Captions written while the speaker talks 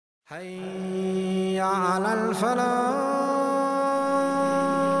حي على الفلاح.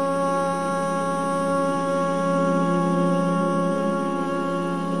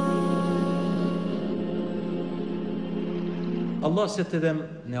 Allah said to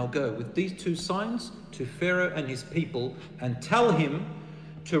them, now go with these two signs to Pharaoh and his people and tell him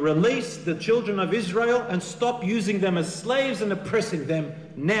to release the children of Israel and stop using them as slaves and oppressing them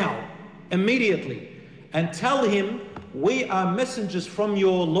now, immediately. And tell him, we are messengers from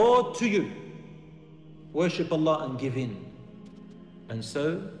your Lord to you. Worship Allah and give in. And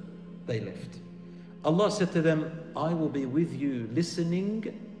so they left. Allah said to them, I will be with you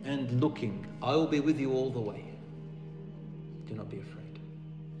listening and looking. I will be with you all the way. Do not be afraid.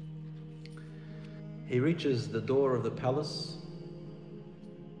 He reaches the door of the palace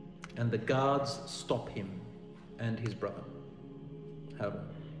and the guards stop him and his brother, Harun.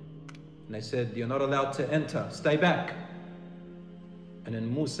 And they said, you're not allowed to enter, stay back. And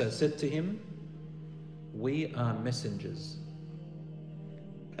then Musa said to him, we are messengers.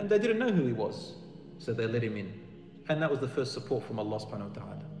 And they didn't know who he was, so they let him in. And that was the first support from Allah subhanahu wa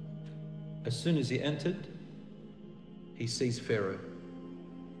ta'ala. As soon as he entered, he sees Pharaoh,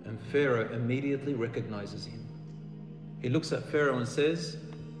 and Pharaoh immediately recognizes him. He looks at Pharaoh and says,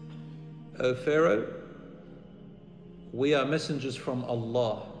 O Pharaoh, we are messengers from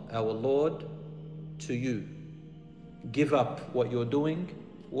Allah, our Lord, to you. Give up what you're doing,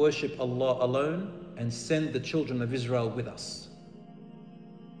 worship Allah alone, and send the children of Israel with us.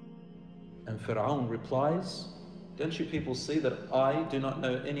 And Pharaoh replies, don't you people see that I do not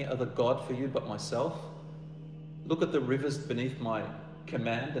know any other God for you but myself? Look at the rivers beneath my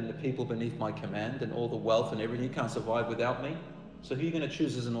command and the people beneath my command and all the wealth and everything. You can't survive without me. So who are you going to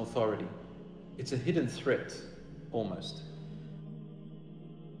choose as an authority? It's a hidden threat, almost.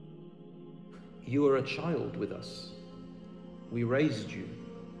 You are a child with us. We raised you.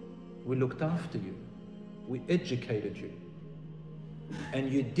 We looked after you. We educated you.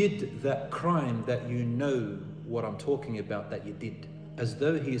 And you did that crime that you know what I'm talking about that you did. As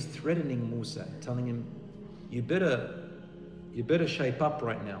though he is threatening Musa, telling him, you better shape up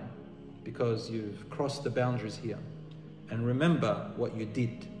right now because you've crossed the boundaries here. And remember what you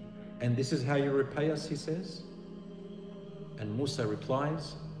did. And this is how you repay us, he says. And Musa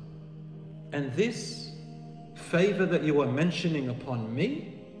replies, and this favor that you are mentioning upon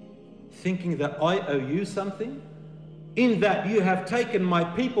me, thinking that I owe you something, in that you have taken my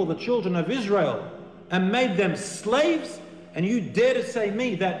people, the children of Israel, and made them slaves, and you dare to say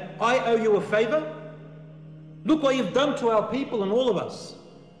me that I owe you a favor? Look what you've done to our people and all of us.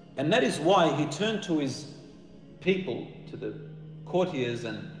 And that is why he turned to his people, to the courtiers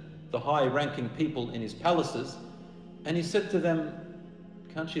and the high-ranking people in his palaces, and he said to them,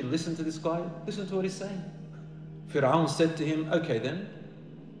 can't you listen to this guy? Listen to what he's saying. Pharaoh said to him, okay then,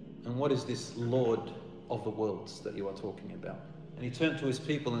 and what is this Lord of the worlds that you are talking about? And he turned to his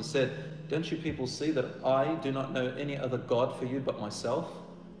people and said, don't you people see that I do not know any other God for you but myself?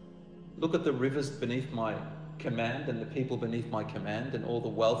 Look at the rivers beneath my command and the people beneath my command and all the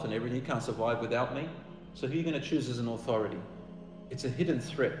wealth and everything. You can't survive without me. So who are you going to choose as an authority? It's a hidden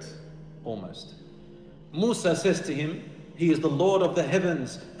threat, almost. Musa says to him, he is the Lord of the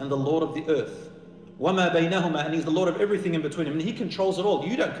heavens and the Lord of the earth. وَمَا بَيْنَهُمَا, and he's the Lord of everything in between him. And he controls it all.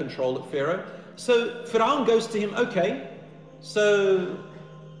 You don't control it, Pharaoh. So Pharaoh goes to him, okay, so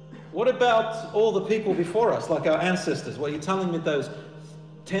what about all the people before us, like our ancestors? What are you telling me, those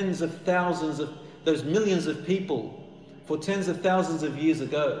tens of thousands of, those millions of people for tens of thousands of years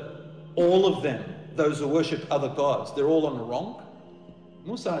ago, all of them, those who worship other gods, they're all on the wrong?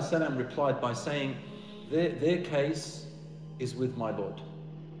 Musa AS replied by saying, their case is with my Lord.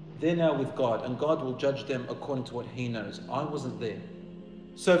 They're now with God, and God will judge them according to what he knows. I wasn't there.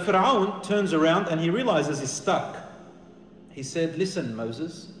 So Pharaoh turns around and he realizes he's stuck. He said, listen,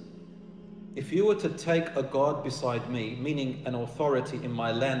 Moses, if you were to take a God beside me, meaning an authority in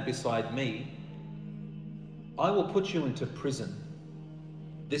my land beside me, I will put you into prison.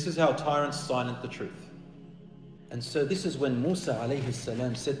 This is how tyrants silence the truth. And so this is when Musa alayhi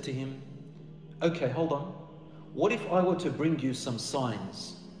salam said to him, okay, hold on. What if I were to bring you some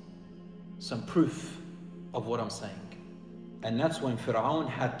signs, some proof of what I'm saying? And that's when Pharaoh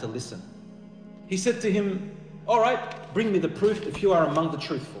had to listen. He said to him, all right, bring me the proof if you are among the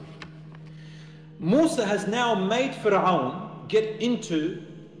truthful. Musa has now made Pharaoh get into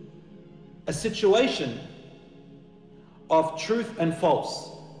a situation of truth and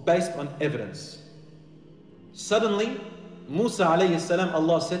false based on evidence. Suddenly, Musa alayhi salam,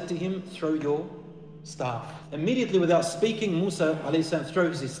 Allah said to him, throw your staff. Immediately without speaking, Musa alayhi salam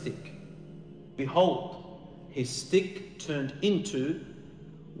throws his stick. Behold, his stick turned into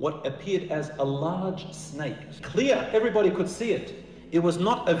what appeared as a large snake. Clear, everybody could see it. It was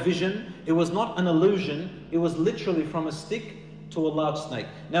not a vision, it was not an illusion, it was literally from a stick to a large snake.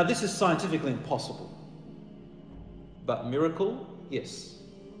 Now this is scientifically impossible. But miracle, yes.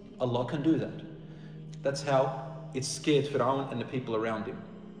 Allah can do that. That's how it scared Pharaoh and the people around him.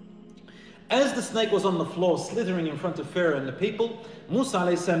 As the snake was on the floor, slithering in front of Pharaoh and the people, Musa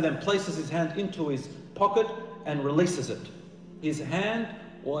AS then places his hand into his pocket and releases it. His hand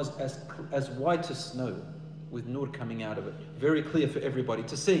was as white as snow, with nur coming out of it. Very clear for everybody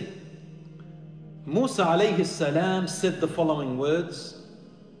to see. Musa AS said the following words,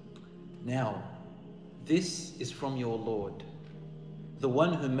 "Now, this is from your Lord, the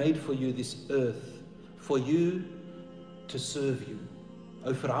one who made for you this earth, for you to serve you.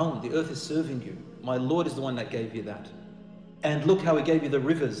 O Pharaoh, the earth is serving you. My Lord is the one that gave you that. And look how he gave you the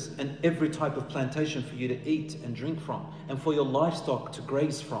rivers and every type of plantation for you to eat and drink from, and for your livestock to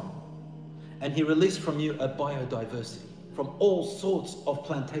graze from. And he released from you a biodiversity, from all sorts of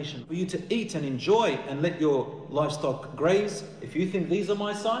plantation, for you to eat and enjoy and let your livestock graze. If you think these are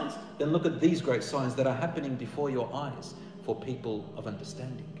my signs, then look at these great signs that are happening before your eyes for people of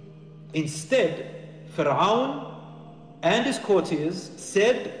understanding." Instead, Pharaoh and his courtiers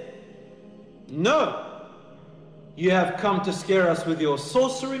said, "No, you have come to scare us with your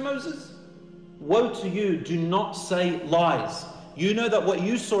sorcery, Moses? Woe to you, do not say lies. You know that what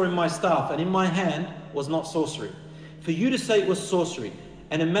you saw in my staff and in my hand was not sorcery. For you to say it was sorcery,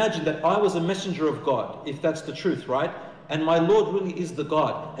 and imagine that I was a messenger of God, if that's the truth, right? And my Lord really is the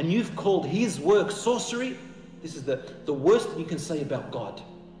God, and you've called his work sorcery? This is the worst that you can say about God.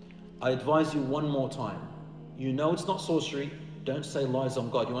 I advise you one more time. You know it's not sorcery. Don't say lies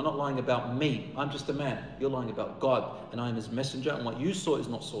on God. You are not lying about me. I'm just a man. You're lying about God, and I am his messenger, and what you saw is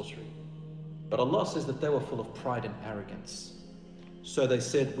not sorcery." But Allah says that they were full of pride and arrogance. So they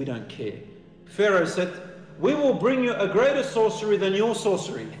said, "We don't care." Pharaoh said, "We will bring you a greater sorcery than your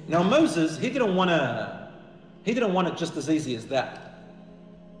sorcery." Now Moses, he didn't want it just as easy as that.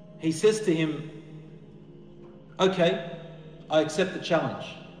 He says to him, "Okay, I accept the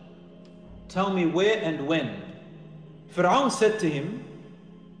challenge. Tell me where and when." Pharaoh said to him,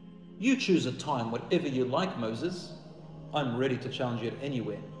 "You choose a time, whatever you like, Moses. I'm ready to challenge you at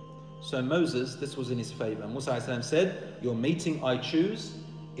anywhere." So Moses, this was in his favor. Musa AS said, "Your meeting I choose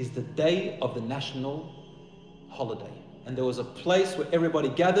is the day of the national holiday." And there was a place where everybody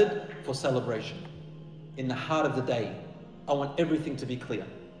gathered for celebration. In the heart of the day. I want everything to be clear.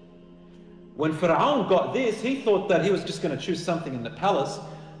 When Pharaoh got this, he thought that he was just going to choose something in the palace.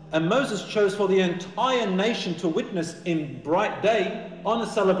 And Moses chose for the entire nation to witness in bright day on a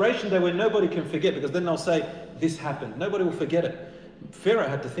celebration day where nobody can forget, because then they'll say, "This happened." Nobody will forget it. Pharaoh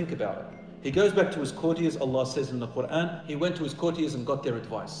had to think about it. He goes back to his courtiers. Allah says in the Quran, he went to his courtiers and got their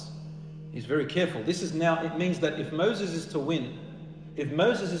advice. He's very careful. This is now, it means that if Moses is to win, if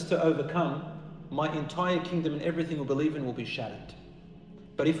Moses is to overcome, my entire kingdom and everything we believe in will be shattered.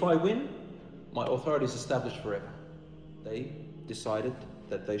 But if I win, my authority is established forever. They decided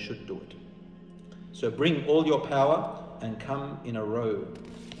that they should do it. So bring all your power and come in a row,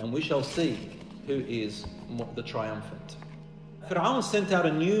 and we shall see who is the triumphant. Pharaoh sent out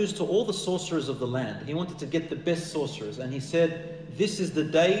a news to all the sorcerers of the land. He wanted to get the best sorcerers, and he said, "This is the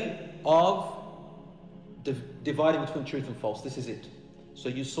day of dividing between truth and false. This is it. So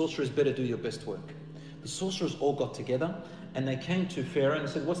you sorcerers better do your best work." The sorcerers all got together and they came to Pharaoh and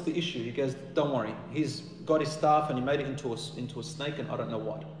said, "What's the issue?" He goes, "Don't worry. He's got his staff and he made it into a snake and I don't know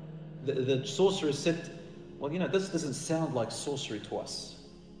what." The sorcerers said, "Well, you know, this doesn't sound like sorcery to us."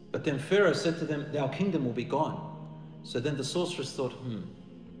 But then Pharaoh said to them, "Our kingdom will be gone." So then the sorcerers thought,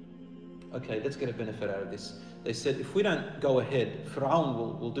 okay, let's get a benefit out of this. They said, if we don't go ahead,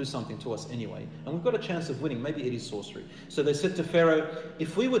 Pharaoh will do something to us anyway. And we've got a chance of winning. Maybe it is sorcery. So they said to Pharaoh,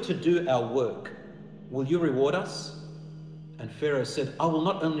 "If we were to do our work, will you reward us?" And Pharaoh said, "I will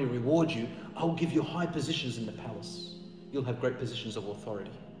not only reward you, I will give you high positions in the palace. You'll have great positions of authority."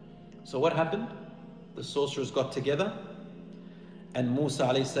 So what happened? The sorcerers got together and Musa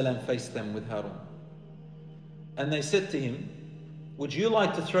AS faced them with Harun. And they said to him, "Would you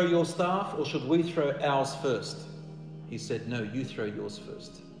like to throw your staff or should we throw ours first?" He said, "No, you throw yours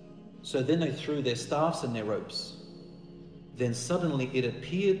first." So then they threw their staffs and their ropes. Then suddenly it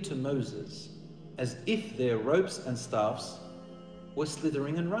appeared to Moses as if their ropes and staffs were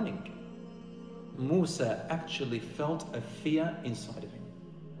slithering and running. Musa actually felt a fear inside of him.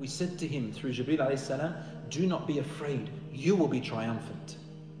 We said to him through Jibreel AS, "Do not be afraid, you will be triumphant."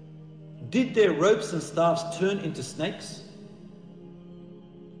 Did their ropes and staffs turn into snakes?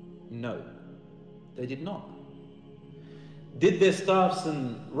 No, they did not. Did their staffs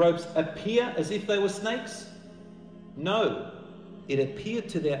and ropes appear as if they were snakes? No. It appeared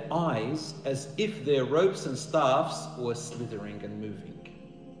to their eyes as if their ropes and staffs were slithering and moving.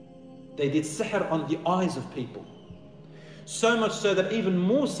 They did sihr on the eyes of people. So much so that even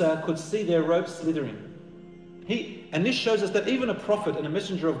Musa could see their ropes slithering. And this shows us that even a prophet and a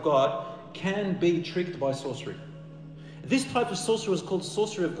messenger of God can be tricked by sorcery. This type of sorcery was called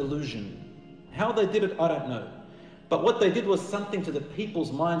sorcery of illusion. How they did it, I don't know. But what they did was something to the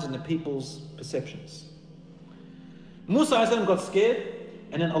people's minds and the people's perceptions. Musa AS got scared,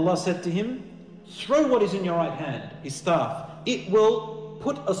 and then Allah said to him, throw what is in your right hand, his staff. It will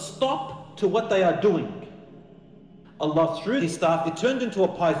put a stop to what they are doing. Allah threw his staff, it turned into a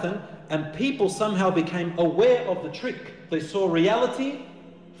python, and people somehow became aware of the trick. They saw reality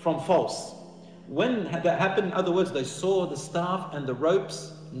from false. When that happened, in other words, they saw the staff and the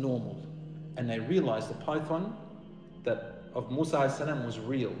ropes normal. And they realized the python of Musa AS was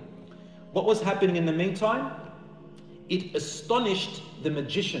real. What was happening in the meantime? It astonished the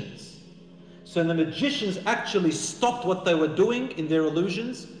magicians. So the magicians actually stopped what they were doing in their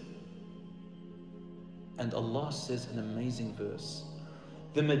illusions. And Allah says an amazing verse.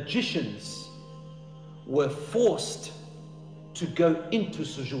 The magicians were forced to go into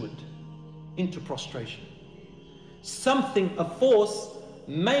sujood, into prostration. A force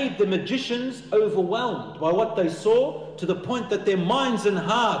made the magicians overwhelmed by what they saw, to the point that their minds and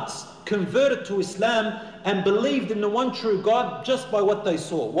hearts converted to Islam and believed in the one true God just by what they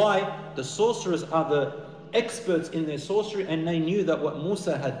saw. Why? The sorcerers are the experts in their sorcery, and they knew that what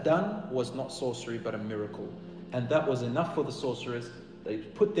Musa had done was not sorcery but a miracle. And that was enough for the sorcerers. They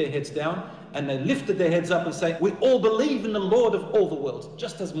put their heads down and they lifted their heads up and say, we all believe in the Lord of all the worlds,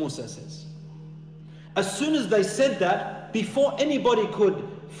 just as Musa says. As soon as they said that, before anybody could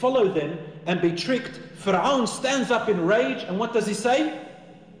follow them and be tricked, Pharaoh stands up in rage, and what does he say?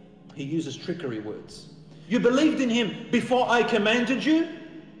 He uses trickery words. You believed in him before I commanded you?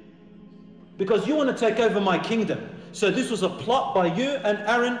 Because you want to take over my kingdom. So this was a plot by you and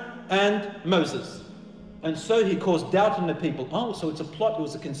Aaron and Moses. And so he caused doubt in the people. Oh, so it's a plot, it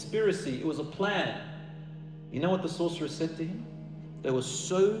was a conspiracy, it was a plan. You know what the sorcerers said to him? They were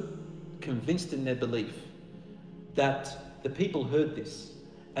so convinced in their belief that the people heard this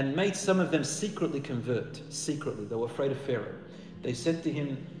and made some of them secretly convert. Secretly, they were afraid of Pharaoh. They said to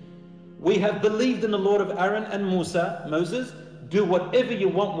him, we have believed in the Lord of Aaron and Moses. Do whatever you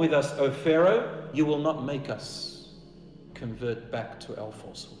want with us, O Pharaoh. You will not make us convert back to our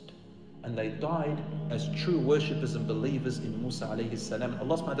falsehood. And they died as true worshippers and believers in Musa alayhi salam.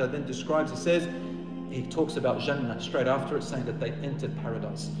 Allah subhanahu wa ta'ala then describes, he talks about Jannah straight after it, saying that they entered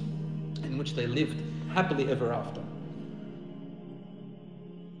paradise, in which they lived happily ever after.